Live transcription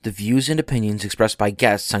The views and opinions expressed by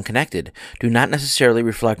guests on Connected do not necessarily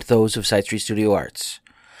reflect those of Side Street Studio Arts.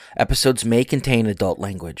 Episodes may contain adult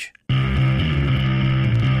language.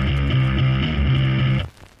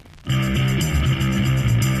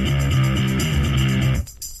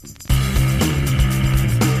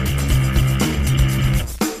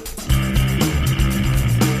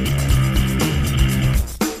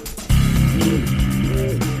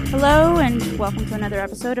 Hello and welcome to another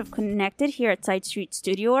episode of Connected here at Side Street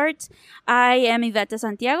Studio Arts. I am Yvette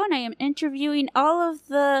Santiago and I am interviewing all of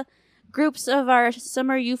the groups of our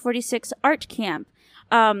Summer U46 Art Camp.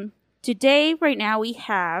 Today, right now, we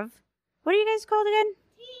have... What are you guys called again?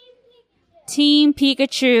 Team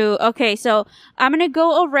Pikachu. Okay, so I'm going to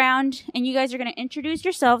go around and you guys are going to introduce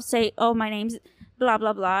yourselves. Say, oh, my name's blah,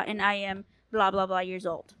 blah, blah, and I am blah, blah, blah years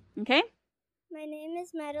old. Okay? My name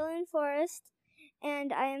is Madeline Forrest,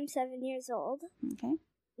 and I am 7 years old. Okay.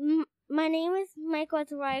 My name is Michael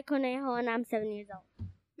Ataraya Conejo, and I'm 7 years old.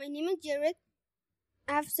 My name is Jarek.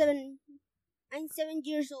 I'm 7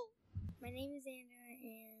 years old. My name is Anna,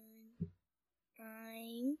 and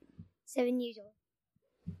I'm 7 years old.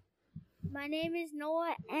 My name is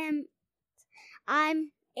Noah, and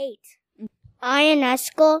I'm 8. I am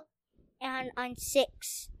Esco, and I'm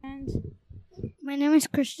 6. And My name is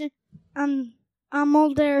Christian. I'm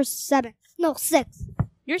older 7. No, 6.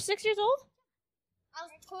 you're 6 years old? I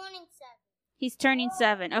was turning 7. He's turning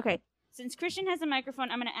 7. Okay. Since Christian has a microphone,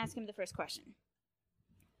 I'm going to ask him the first question.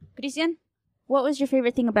 Christian, what was your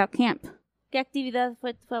favorite thing about camp? ¿Qué actividad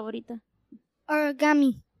fue tu favorita?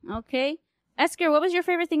 Origami. Okay. Esker, what was your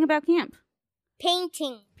favorite thing about camp?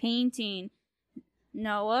 Painting. Painting.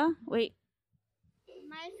 Noah, wait.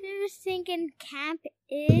 My favorite thing in camp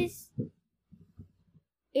is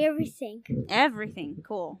everything. Everything.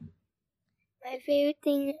 Cool. My favorite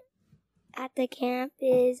thing at the camp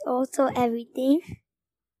is also everything.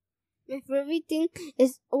 My favorite thing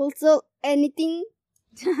is also anything.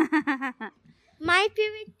 My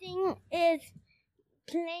favorite thing is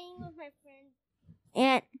playing with my friends.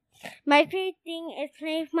 And my favorite thing is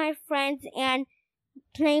playing with my friends and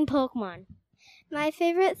playing Pokemon. My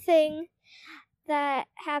favorite thing that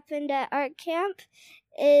happened at art camp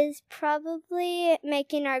is probably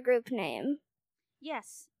making our group name.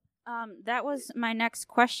 Yes. That was my next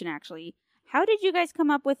question, actually. How did you guys come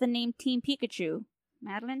up with the name Team Pikachu?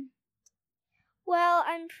 Madeline? Well,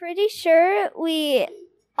 I'm pretty sure we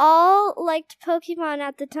all liked Pokemon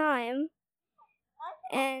at the time.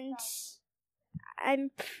 And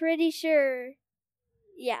I'm pretty sure,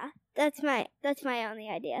 yeah, that's my only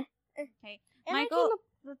idea. Okay. And I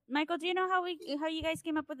Michael, do you know how you guys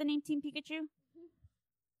came up with the name Team Pikachu?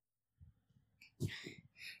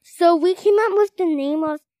 So we came up with the name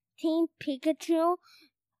of Team Pikachu.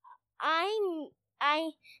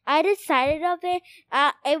 I decided of it.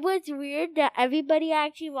 It was weird that everybody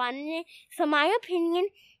actually wanted it. So my opinion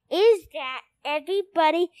is that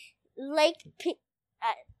everybody liked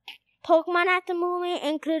Pokemon at the moment,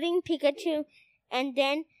 including Pikachu, and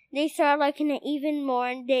then they started liking it even more,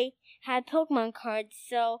 and they had Pokemon cards.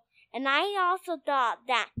 So, and I also thought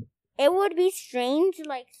that it would be strange,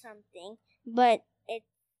 like something, but it's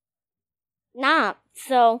not.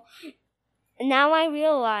 So now I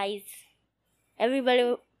realize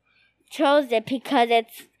everybody chose it because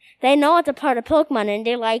they know it's a part of Pokemon and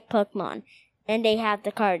they like Pokemon and they have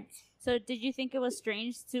the cards. So did you think it was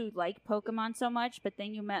strange to like Pokemon so much, but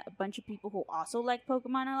then you met a bunch of people who also like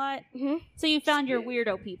Pokemon a lot? Mm-hmm. So you found your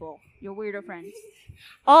weirdo people, your weirdo friends.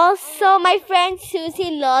 Also, my friend Susie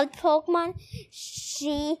loved Pokemon.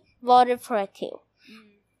 She voted for it too.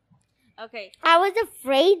 Okay. I was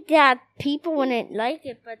afraid that people wouldn't like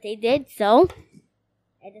it, but they did, so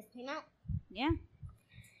it just came out. Yeah.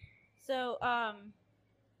 So,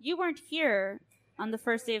 you weren't here on the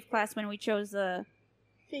first day of class when we chose the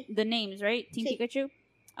names, right? Team Pikachu.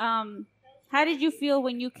 How did you feel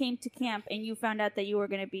when you came to camp and you found out that you were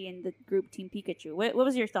going to be in the group Team Pikachu? What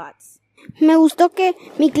was your thoughts? Me gustó que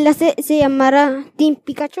mi clase se llamara Team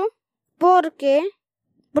Pikachu porque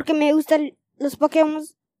me gustan los Pokémon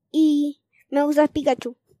y me gusta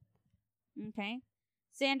Pikachu. Okay.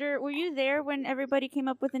 Sander, were you there when everybody came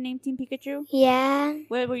up with the name Team Pikachu? Yeah.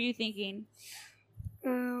 What were you thinking?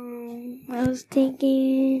 I was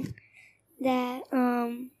thinking that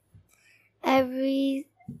every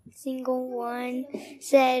single one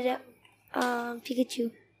said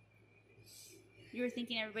Pikachu. You were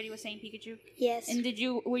thinking everybody was saying Pikachu? Yes. And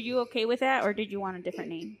were you okay with that, or did you want a different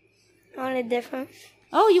name? I wanted different.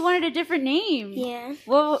 Oh, you wanted a different name? Yeah.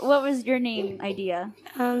 What was your name idea?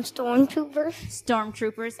 Stormtrooper.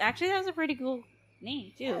 Stormtroopers. Actually, that was a pretty cool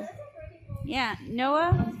name, too. Yeah.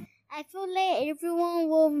 Noah? I feel like everyone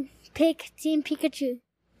will pick Team Pikachu.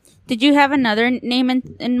 Did you have another name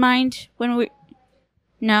in mind when we?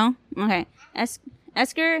 No. Okay.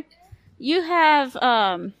 Esker, you have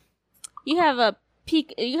a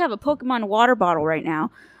Pokemon water bottle right now.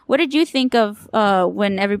 What did you think of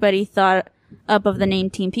when everybody thought up of the name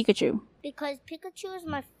Team Pikachu? Because Pikachu is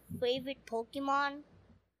my favorite Pokemon.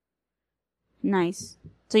 Nice.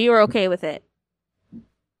 So you were okay with it.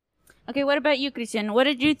 Okay, what about you, Christian? What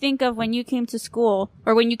did you think of when you came to school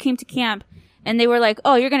or when you came to camp and they were like,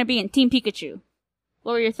 "Oh, you're going to be in Team Pikachu"?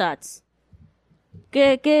 What were your thoughts?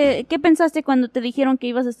 ¿Qué pensaste cuando te dijeron que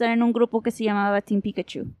ibas a estar en un grupo que se llamaba Team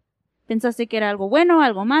Pikachu? ¿Pensaste que era algo bueno,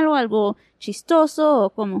 algo malo, algo chistoso o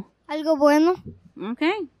cómo? Algo bueno.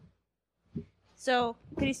 Okay. So,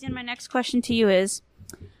 Christian, my next question to you is,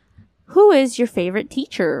 who is your favorite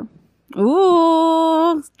teacher?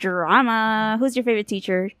 Ooh, drama. Who's your favorite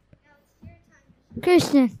teacher?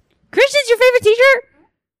 Christian. Christian's your favorite teacher?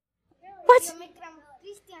 What?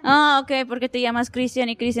 Oh, okay, porque te llamas Christian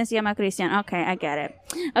y Christian se llama Christian. Okay, I get it.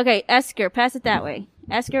 Okay, Esker, pass it that way.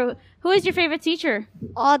 Esker, who is your favorite teacher?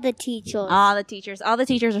 All the teachers. All the teachers. All the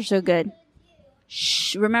teachers are so good.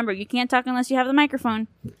 Shh, remember, you can't talk unless you have the microphone.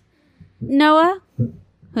 Noah,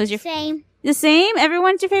 who's your... Same. The same?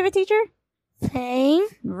 Everyone's your favorite teacher? Same.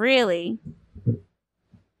 Really?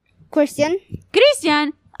 Christian.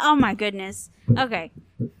 Christian? Oh my goodness. Okay.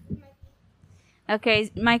 Okay,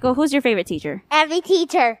 Michael, who's your favorite teacher? Every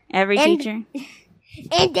teacher. Every teacher?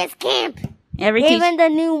 In this camp. Every teacher? Even the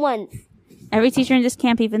new ones. Every teacher in this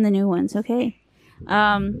camp, even the new ones. Okay.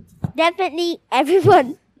 Definitely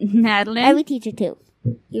everyone. Madeline? Every teacher too.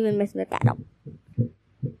 Even Miss McAdam.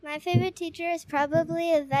 My favorite teacher is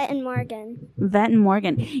probably Yvette and Morgan. Yvette and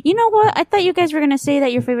Morgan. You know what? I thought you guys were going to say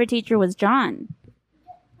that your favorite teacher was John.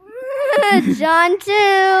 John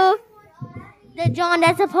too. The John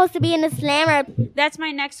that's supposed to be in the slammer. That's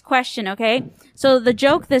my next question, okay? So the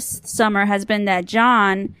joke this summer has been that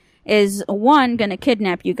John is, one, going to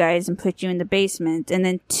kidnap you guys and put you in the basement, and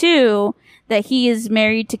then two, that he is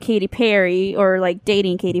married to Katy Perry, or like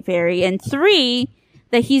dating Katy Perry, and three,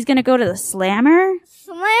 that he's going to go to the slammer?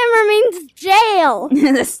 Slammer means jail.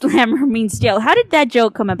 The slammer means jail. How did that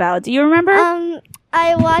joke come about? Do you remember?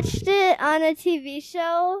 I watched it on a TV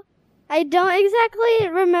show. I don't exactly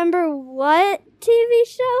remember what TV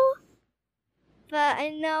show, but I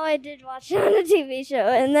know I did watch it on a TV show,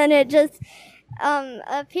 and then it just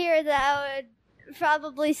appeared that I would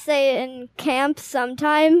probably say it in camp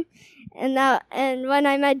sometime, and when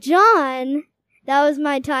I met John, that was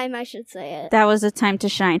my time, I should say it. That was the time to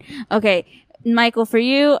shine. Okay, Michael, for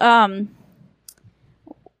you,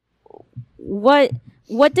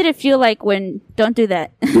 what did it feel like when, don't do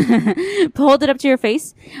that, hold it up to your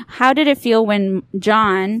face. How did it feel when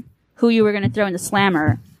John, who you were going to throw in the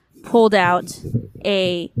slammer, pulled out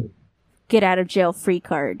a get out of jail free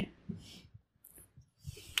card?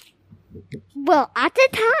 Well, at the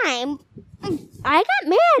time, I got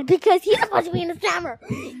mad because he's supposed to be in the slammer.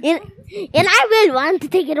 And I really wanted to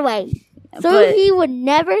take it away. So he would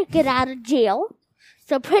never get out of jail.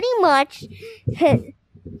 So pretty much, his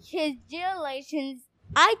jail license,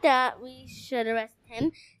 I thought we should arrest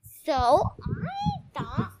him. So I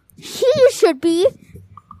thought he should be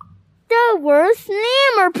the worst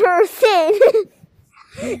slammer person.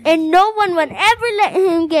 And no one would ever let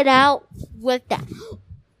him get out with that.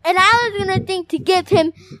 And I was gonna think to give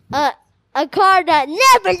him a card that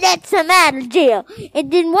never lets him out of jail.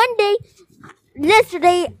 And then one day,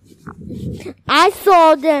 yesterday, I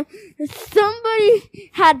saw that somebody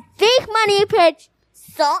had fake money pitch,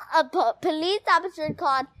 saw a police officer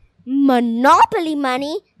called Monopoly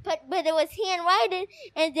money, but it was handwritten,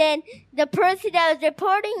 and then the person that was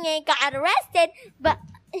reporting it got arrested, but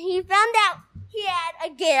he found out he had a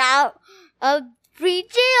get out of free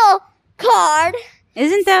jail card.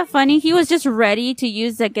 Isn't that funny? He was just ready to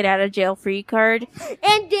use the get out of jail free card.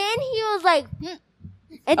 And then he was like,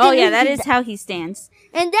 And oh yeah, that is how he stands.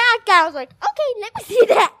 And that guy was like, okay, let me see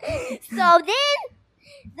that. So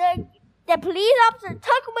then the police officer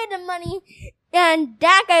took away the money, and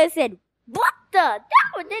that guy said, what the? That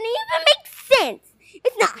didn't even make sense.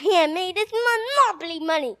 It's not handmade, it's Monopoly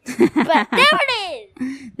money. But there it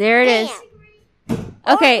is. There it is.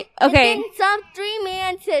 Okay, okay. And then some three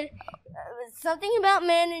man said something about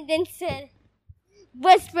men, and then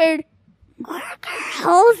whispered,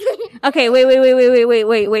 girls. Okay,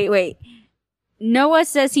 wait. Noah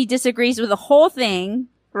says he disagrees with the whole thing,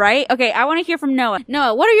 right? Okay, I want to hear from Noah.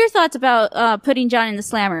 Noah, what are your thoughts about putting John in the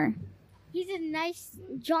slammer?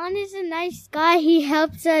 John is a nice guy. He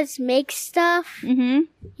helps us make stuff. Mm-hmm.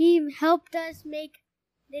 He helped us make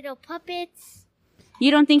little puppets. You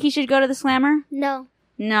don't think he should go to the slammer? No.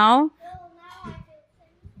 No?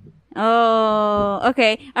 Oh,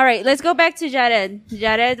 okay. All right, let's go back to Jared.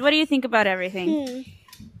 Jared, what do you think about everything?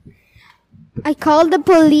 I called the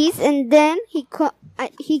police, and then he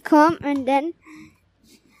come, and then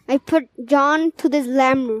I put John to the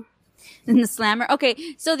slammer. In the slammer? Okay,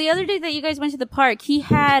 so the other day that you guys went to the park, he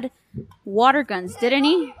had water guns, didn't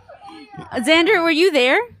he? Xander, were you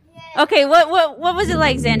there? Yeah. Okay, what was it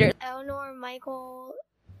like, Xander? Eleanor and Michael,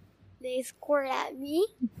 they squirt at me,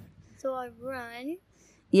 so I run.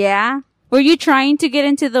 Yeah? Were you trying to get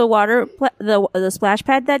into the water, the splash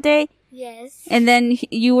pad that day? Yes. And then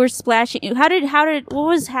you were splashing. What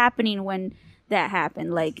was happening when that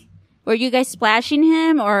happened? Like, were you guys splashing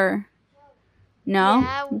him or no?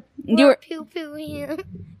 Yeah, you were poo-pooing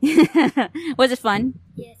him. Was it fun?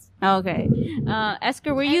 Yes. Okay.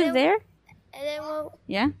 Esker, were you there?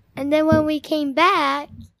 Yeah? And then when we came back,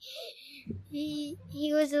 he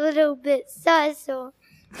was a little bit sus, so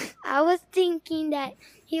I was thinking that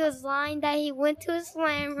he was lying, that he went to a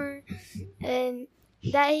slammer and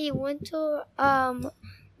that he went to the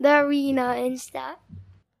arena and stuff.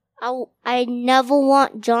 I never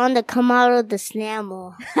want John to come out of the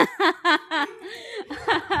slammer.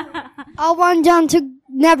 I want John to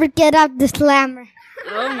never get out the slammer.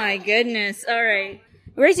 Oh my goodness. All right.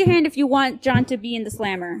 Raise your hand if you want John to be in the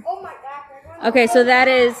slammer. Oh my God. Okay, so that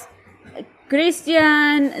is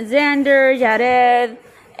Christian, Xander, Jared,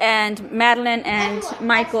 and Madeline, and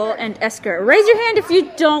Michael, and Esker. Raise your hand if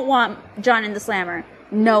you don't want John in the slammer.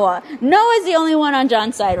 Noah. Noah's the only one on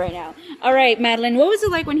John's side right now. All right, Madeline, what was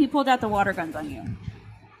it like when he pulled out the water guns on you?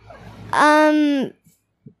 I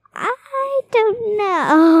don't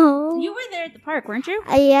know. You were there at the park, weren't you?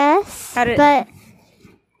 Yes, but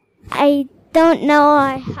I don't know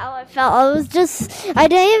how I felt. I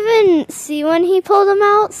didn't even see when he pulled them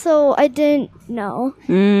out, so I didn't know.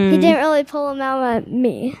 He didn't really pull them out at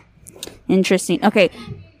me. Interesting. Okay.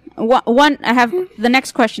 The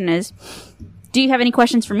next question is, do you have any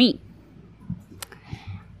questions for me?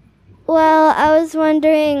 Well, I was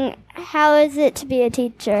wondering, how is it to be a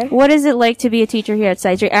teacher? What is it like to be a teacher here at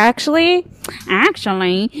Side Street? Actually,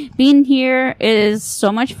 being here is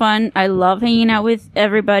so much fun. I love hanging out with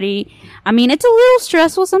everybody. I mean, it's a little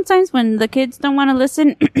stressful sometimes when the kids don't want to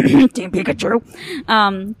listen. Team Pikachu.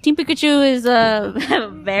 Team Pikachu is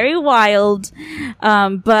very wild.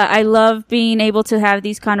 But I love being able to have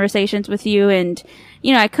these conversations with you, and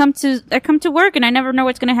you know, I come to work and I never know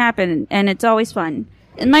what's going to happen, and it's always fun.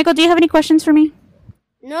 And Michael, do you have any questions for me?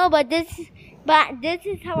 No, but this is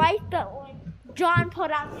how I felt when John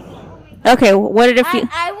put out the game. Okay, what did it feel?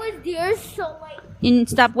 I was there, so like. And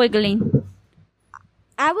stop wiggling.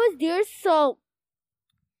 I was there,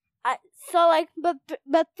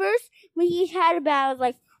 but first when he had a battle, I was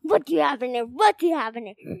like, "What do you have in there? What do you have in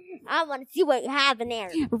there? I want to see what you have in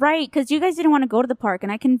there." Right, because you guys didn't want to go to the park,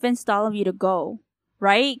 and I convinced all of you to go.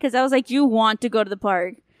 Right, because I was like, "You want to go to the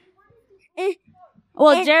park."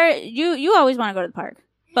 Well, Jared, you always want to go to the park.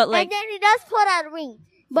 But like, and then he does put out a ring.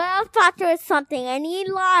 But I thought there was something, and he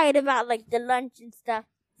lied about like the lunch and stuff.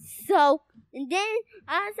 So, and then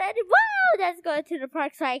I said, "Wow, let's go to the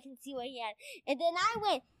park so I can see what he had." And then I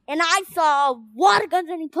went, and I saw water guns,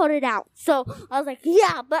 and he put it out. So I was like,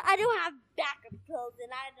 "Yeah, but I don't have backup pills,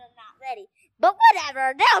 and I'm not ready." But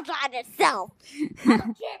whatever, they'll try to sell. I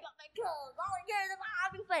don't care about my pills. All I care is about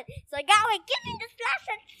having fun. So I got away, get in the slash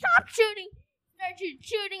and stop shooting. Started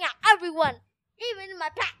shooting at everyone, even in my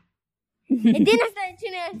pack. And then I started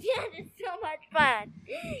shooting at it's so much fun.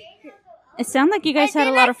 It sounded like you guys had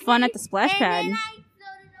a lot of fun at the splash pad. And then I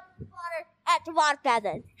loaded up the water at the water pad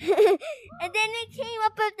then. And then they came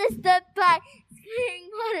up with this stuff by spraying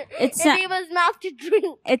water. And it was enough to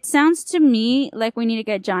drink. It sounds to me like we need to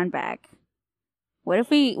get John back. What if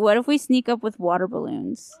we sneak up with water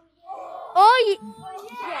balloons? Oh, yes.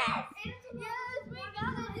 Yes, we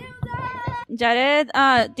gotta do that. Jared,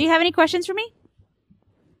 do you have any questions for me?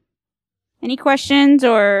 Any questions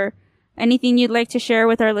or anything you'd like to share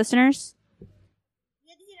with our listeners?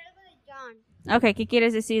 Okay, ¿qué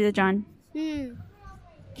quieres decir de John?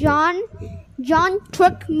 John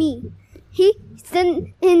tricked me. He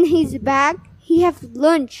sent in his bag. He have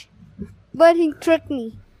lunch, but he tricked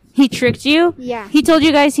me. He tricked you? Yeah. He told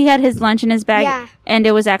you guys he had his lunch in his bag, yeah, and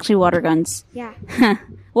it was actually water guns. Yeah.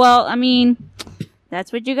 Well, I mean,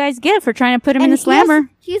 that's what you guys get for trying to put him in the slammer.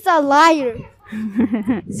 He's a liar.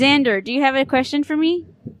 Xander, do you have a question for me?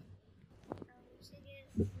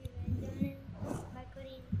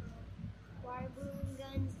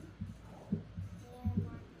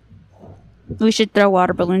 We should throw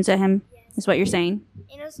water balloons at him, is what you're saying.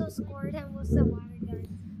 And also squirt him with the water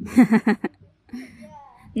gun.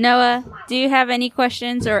 Noah, do you have any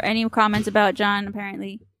questions or any comments about John,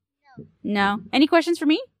 apparently? No. Any questions for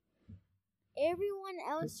me? Everyone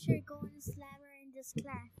else should go in the slammer in this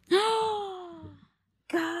class.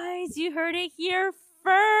 Guys, you heard it here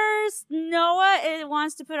first. Noah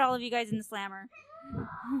wants to put all of you guys in the slammer.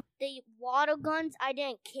 The water guns, I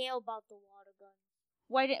didn't care about the water guns.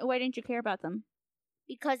 Why didn't you care about them?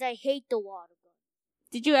 Because I hate the water guns.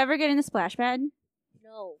 Did you ever get in the splash pad?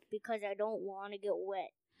 No, because I don't want to get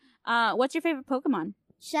wet. What's your favorite Pokemon?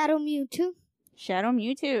 Shadow Mewtwo. Shadow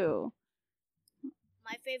Mewtwo.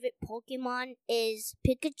 My favorite Pokemon is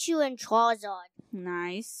Pikachu and Charizard.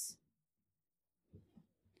 Nice.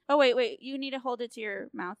 Oh, wait. You need to hold it to your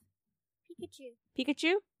mouth.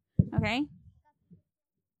 Pikachu? Okay.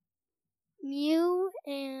 Mew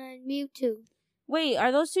and Mewtwo. Wait,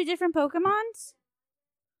 are those two different Pokemons?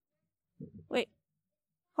 Wait.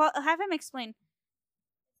 Have him explain.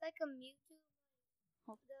 It's like a Mewtwo.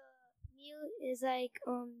 The Mew is like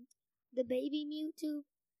the baby Mewtwo,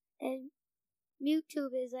 and Mewtwo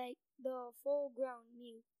is like the full-grown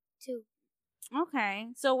Mewtwo. Okay,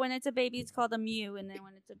 so when it's a baby, it's called a Mew, and then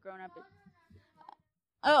when it's a grown-up,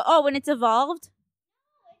 when it's evolved.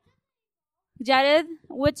 Jared,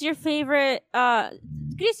 what's your favorite?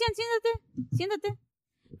 Christian, siéntate.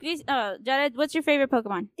 Jared, what's your favorite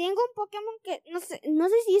Pokemon? Tengo un Pokémon que no sé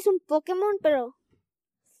si es un Pokémon, pero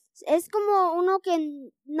es como uno que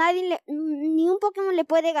ni un Pokémon le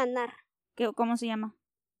puede ganar. ¿Cómo se llama?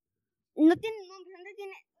 No tiene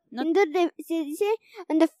nombre, se dice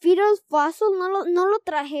en the fetal fossil, no lo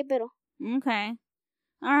traje, pero. Okay,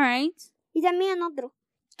 all right. Y también otro,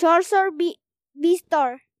 Charizard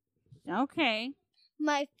V-Star. Okay.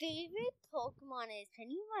 My favorite Pokemon is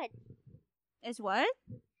pretty much. Is what?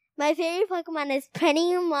 My favorite Pokemon is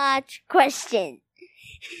pretty much Christian.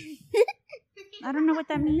 I don't know what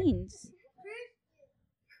that means.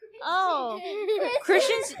 Oh,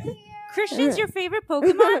 Christian's your favorite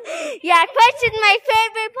Pokemon? Yeah, Christian's my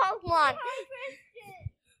favorite Pokemon.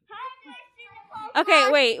 Okay,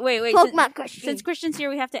 wait. Pokemon Christian. Since Christian's here,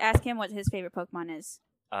 we have to ask him what his favorite Pokemon is.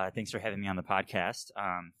 Thanks for having me on the podcast.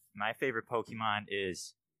 My favorite Pokemon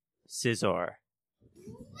is Scizor.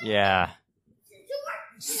 Yeah.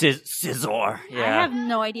 Scizor. Yeah. I have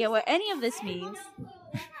no idea what any of this means.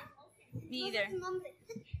 Me either.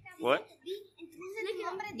 What?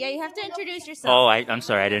 Yeah, you have to introduce yourself. Oh, I'm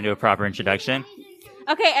sorry. I didn't do a proper introduction.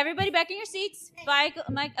 Okay, everybody back in your seats. Bye,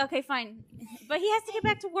 Mike. Okay, fine. But he has to get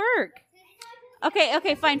back to work.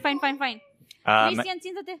 Okay, fine. Christian,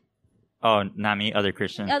 siéntate. Oh, not me. Other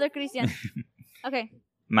Christian. Other Christian. Okay.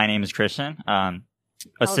 My name is Christian.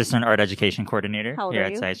 Assistant Art Education Coordinator here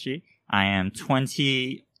at Side Street. I am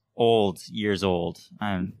 20 years old.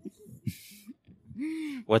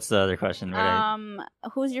 What's the other question?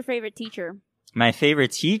 Who's your favorite teacher? My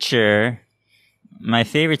favorite teacher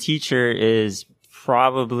is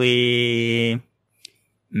probably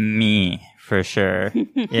me, for sure.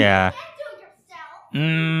 Yeah.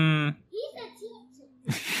 I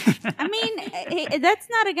mean, that's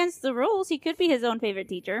not against the rules. He could be his own favorite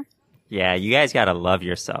teacher. Yeah, you guys gotta love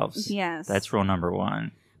yourselves. Yes. That's rule number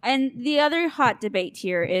 1. And the other hot debate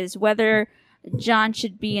here is whether John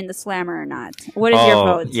should be in the slammer or not. What is your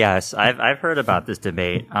vote? Yes, I've heard about this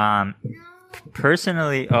debate.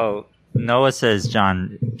 Personally, Noah says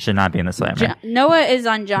John should not be in the slammer. Noah is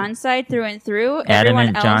on John's side through and through. Adam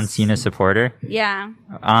and John Cena supporter. Yeah.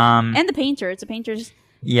 And the painter. It's a painter's.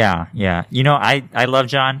 Yeah. You know, I love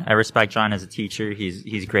John. I respect John as a teacher.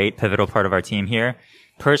 He's great, pivotal part of our team here.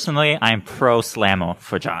 Personally, I'm pro Slammo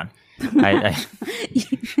for John.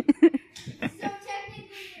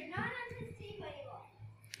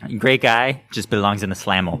 Great guy, just belongs in the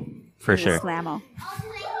Slammo for sure. Slammo.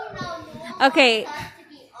 Okay.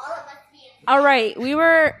 All right.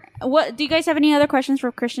 What do you guys have any other questions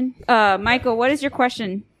for Christian? Michael, what is your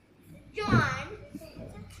question? John,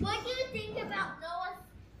 what do you think about Noah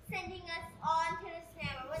sending us on to the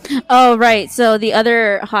slammer? Oh, right. So the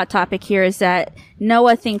other hot topic here is that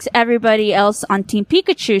Noah thinks everybody else on Team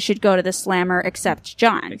Pikachu should go to the slammer except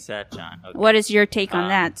John. Except John. Okay. What is your take on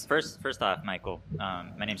that? First off, Michael,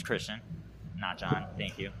 my name's Christian, not John.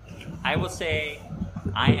 Thank you. I will say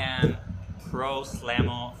I am pro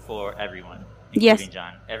Slammo for everyone, including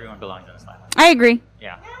John. Everyone belongs in the Slammo. I agree.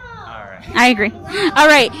 Yeah. All right. I agree. All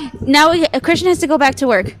right. Now Christian has to go back to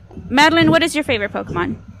work. Madeline, what is your favorite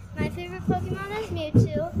Pokemon? My favorite Pokemon is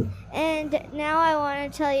Mewtwo, and now I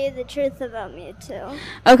want to tell you the truth about Mewtwo.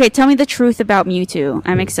 Okay, tell me the truth about Mewtwo.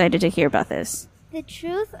 I'm excited to hear about this. The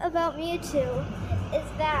truth about Mewtwo is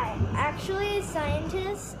that actually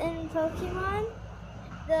scientists in Pokemon,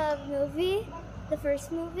 the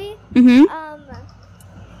first movie,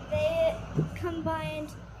 they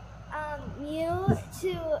combined Mew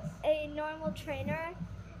to a normal trainer,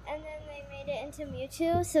 and then they made it into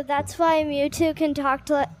Mewtwo. So that's why Mewtwo can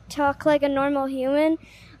talk like a normal human,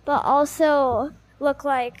 but also look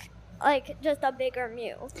like just a bigger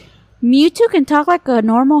Mew. Mewtwo can talk like a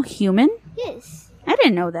normal human? Yes. I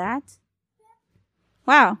didn't know that.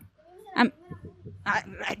 Wow.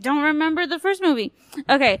 I don't remember the first movie.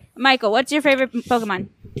 Okay, Michael, what's your favorite Pokemon?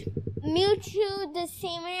 Mewtwo, the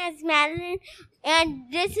same as Madeline, and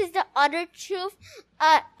this is the other truth.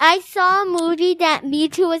 I saw a movie that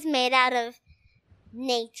Mewtwo was made out of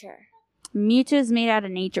nature. Mewtwo is made out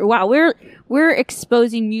of nature. Wow, we're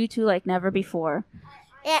exposing Mewtwo like never before.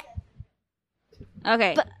 Yeah,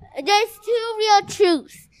 Okay. but there's two real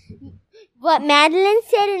truths. What Madeline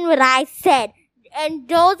said and what I said. And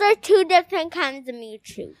those are two different kinds of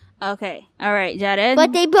Mewtwo. Okay. All right, Jared.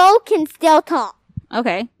 But they both can still talk.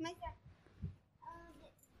 Okay.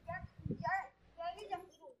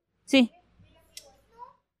 Sí.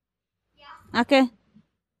 Okay.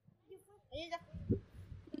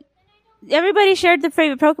 Everybody shared the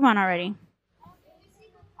favorite Pokemon already.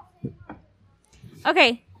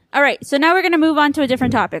 Okay. All right. So now we're going to move on to a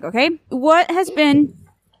different topic, okay? What has been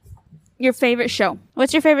your favorite show?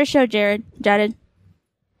 What's your favorite show, Jared?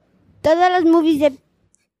 Todas las movies de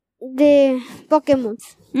Pokémon.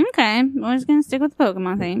 Okay. We're just going to stick with the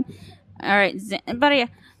Pokemon thing. All right. But yeah.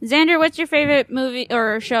 Xander, what's your favorite movie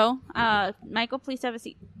or show? Michael, please have a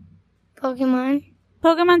seat. Pokemon.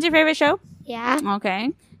 Pokemon's your favorite show? Yeah. Okay.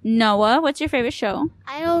 Noah, what's your favorite show?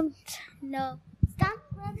 I don't know. Stop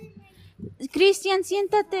rubbing my... Cristian,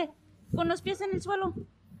 siéntate. Con los pies en el suelo.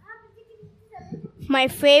 My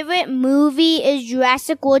favorite movie is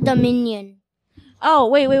Jurassic World Dominion. Oh,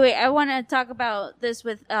 wait. I want to talk about this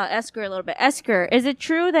with Esker a little bit. Esker, is it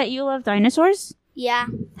true that you love dinosaurs? Yeah.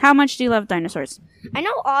 How much do you love dinosaurs? I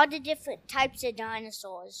know all the different types of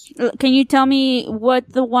dinosaurs. Can you tell me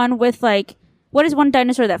what the one with, like, what is one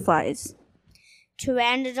dinosaur that flies?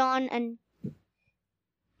 Pteranodon and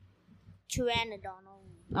Pteranodon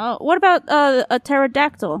only. Oh, what about a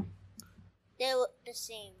pterodactyl? They look the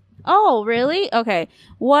same. Oh, really? Okay.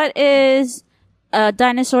 What is a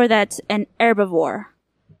dinosaur that's an herbivore?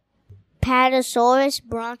 Patasaurus,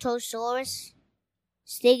 Brontosaurus,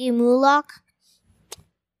 Stygimoloch,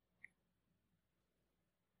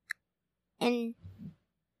 and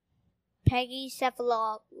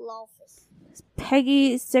Pachycephalosaurus.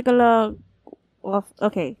 Pachycephalosaurus.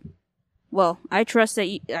 Okay. Well, I trust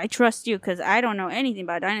you because I don't know anything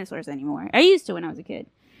about dinosaurs anymore. I used to when I was a kid.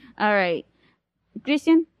 All right.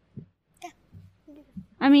 Christian?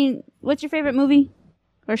 I mean, what's your favorite movie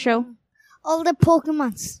or show? All the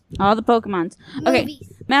Pokemons. All the Pokemons. Okay.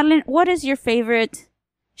 Movies. Madeline, what is your favorite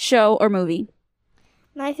show or movie?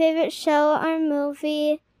 My favorite show or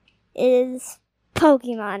movie is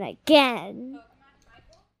Pokemon again.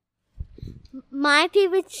 My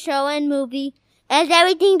favorite show and movie is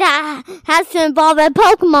everything that has to involve a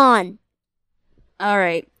Pokemon. All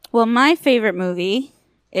right. Well, my favorite movie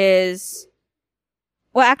is...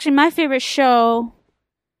 Well, actually, my favorite show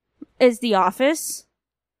is The Office.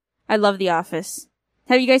 I love The Office.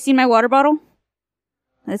 Have you guys seen my water bottle?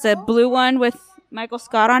 It's a blue one with Michael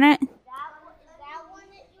Scott on it.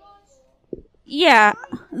 Yeah,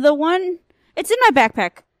 the one... It's in my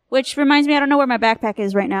backpack, which reminds me I don't know where my backpack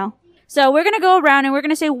is right now. So we're going to go around and we're going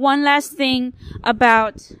to say one last thing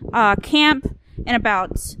about camp and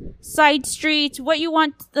about Side Street. What you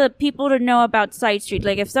want the people to know about Side Street.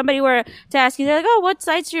 Like if somebody were to ask you, they're like, oh, what's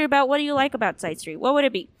Side Street about? What do you like about Side Street? What would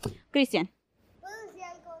it be? Cristian.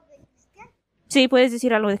 Sí, puedes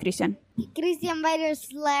decir algo de Cristian. Christian va a ir al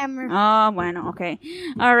Slammer. Oh, bueno, okay.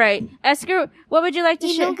 All right. Esker, what would you like to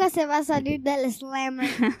Y share? nunca se va a salir del Slammer.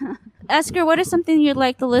 Esker, what is something you'd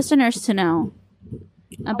like the listeners to know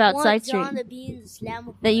about Side Street? John to be in the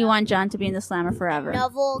Slammer That you want John to be in the Slammer forever.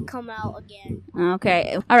 Neville come out again.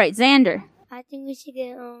 Okay. All right, Xander. I think we should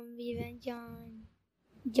get revenge on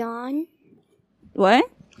John. What?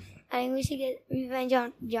 I think we should get revenge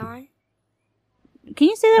on John. Can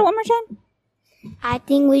you say that one more time? I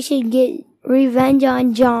think we should get revenge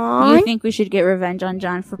on John. You think we should get revenge on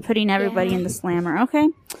John for putting everybody in the Slammer? Okay.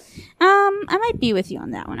 I might be with you on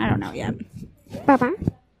that one. I don't know yet. Papá.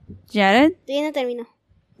 Jared? Todavía no termino.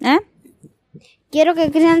 Eh? Quiero que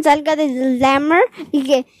Christian salga del Slammer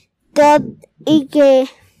y que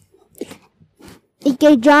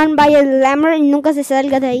John vaya al Slammer y nunca se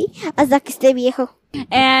salga de ahí hasta que esté viejo.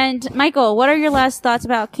 And Michael, what are your last thoughts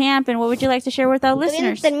about camp and what would you like to share with our Todavía no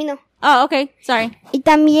listeners? termino. Oh, okay. Sorry. Y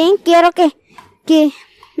también quiero que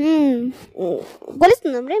 ¿cuál es tu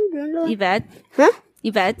nombre? Yvette. ¿Ah?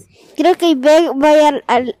 Yvette? Creo que voy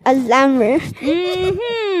al Lammer.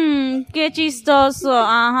 Qué chistoso.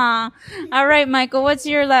 All right, Michael, what's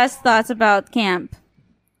your last thoughts about camp?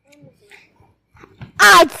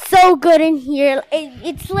 It's so good in here.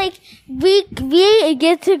 It's like we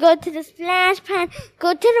get to go to the splash pad,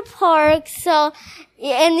 go to the park,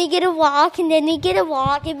 and we get a walk, and then we get a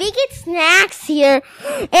walk, and we get snacks here,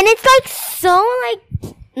 and it's like so like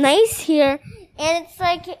nice here, and it's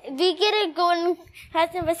like we get to go and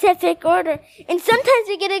have some specific order, and sometimes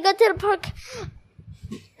we get to go to the park.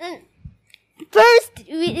 First,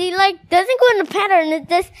 we like doesn't go in a pattern. It's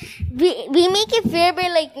just we make it very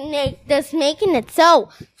like just making it so.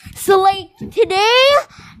 So like today,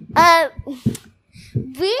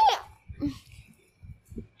 we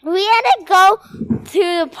had to go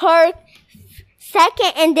to the park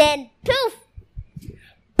second, and then poof,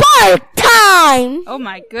 park time. Oh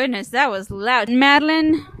my goodness, that was loud.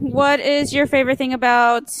 Madeline, what is your favorite thing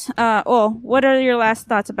about? What are your last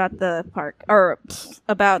thoughts about the park or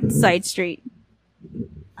about Side Street?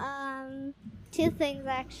 Two things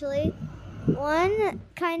actually. One,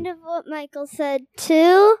 kind of what Michael said.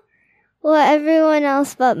 Two, what everyone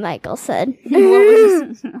else but Michael said.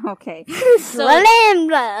 Okay. So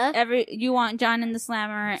Slammer. You want John in the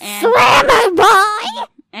Slammer and Slammer boy.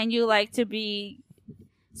 And you like to be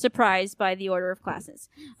surprised by the order of classes.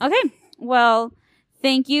 Okay. Well,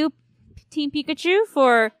 thank you, Team Pikachu,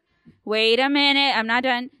 for... Wait a minute. I'm not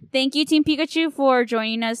done. Thank you, Team Pikachu, for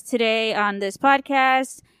joining us today on this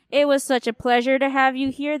podcast. It was such a pleasure to have you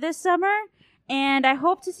here this summer, and I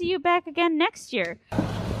hope to see you back again next year. Go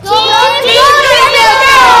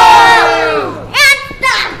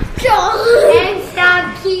and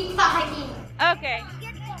stop keep talking. Okay.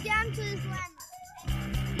 Get down to the Slammer.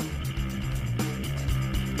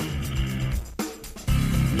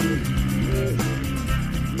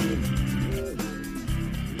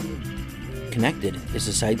 Connected is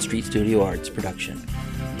a Side Street Studio Arts production.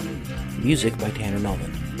 Music by Tanner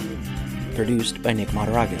Melvin. Produced by Nick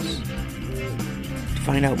Mataragas. To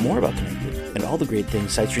find out more about Connected and all the great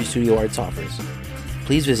things Side Street Studio Arts offers,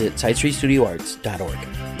 please visit sidestreetstudioarts.org.